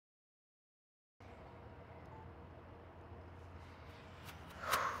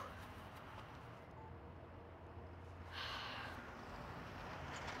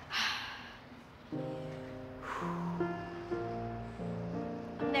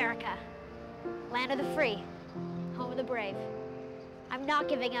America, land of the free, home of the brave. I'm not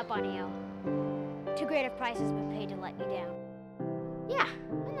giving up on you. Too great a price has been paid to let you down. Yeah,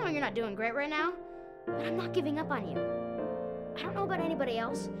 I know you're not doing great right now, but I'm not giving up on you. I don't know about anybody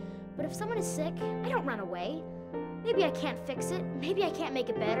else, but if someone is sick, I don't run away. Maybe I can't fix it, maybe I can't make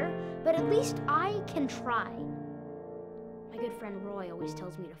it better, but at least I can try. My good friend Roy always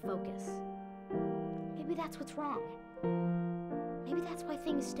tells me to focus. Maybe that's what's wrong. Maybe that's why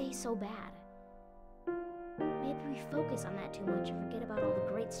things stay so bad. Maybe we focus on that too much and forget about all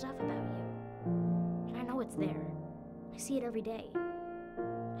the great stuff about you. And I know it's there. I see it every day.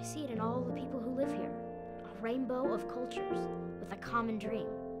 I see it in all the people who live here. A rainbow of cultures with a common dream.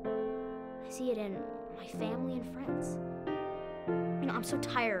 I see it in my family and friends. You know, I'm so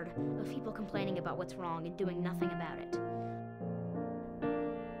tired of people complaining about what's wrong and doing nothing about it.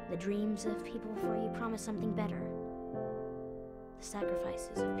 The dreams of people before you promise something better. The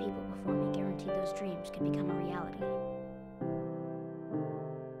sacrifices of people before me guaranteed those dreams could become a reality.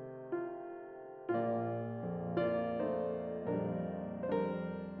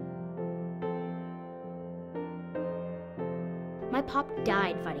 My pop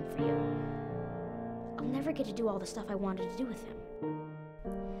died fighting for you. I'll never get to do all the stuff I wanted to do with him.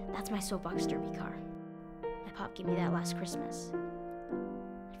 That's my soapbox derby car. My pop gave me that last Christmas.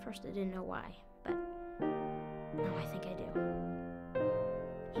 At first I didn't know why, but now I think I do.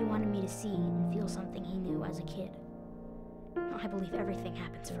 He wanted me to see and feel something he knew as a kid. I believe everything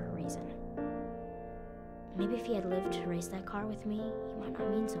happens for a reason. Maybe if he had lived to race that car with me, he might not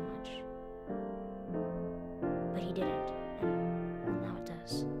mean so much. But he didn't, and well, now it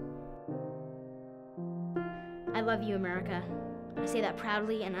does. I love you, America. I say that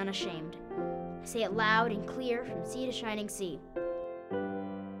proudly and unashamed. I say it loud and clear from sea to shining sea.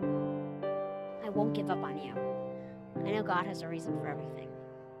 I won't give up on you. I know God has a reason for everything.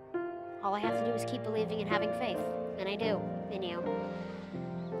 All I have to do is keep believing and having faith, and I do, in you.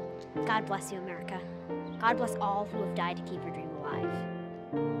 God bless you, America. God bless all who have died to keep your dream alive.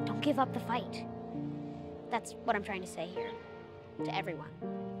 Don't give up the fight. That's what I'm trying to say here, to everyone.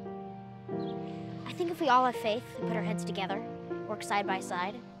 I think if we all have faith and put our heads together, work side by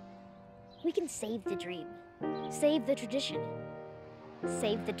side, we can save the dream, save the tradition,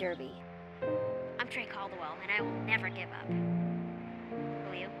 save the Derby. I'm Trey Caldwell, and I will never give up.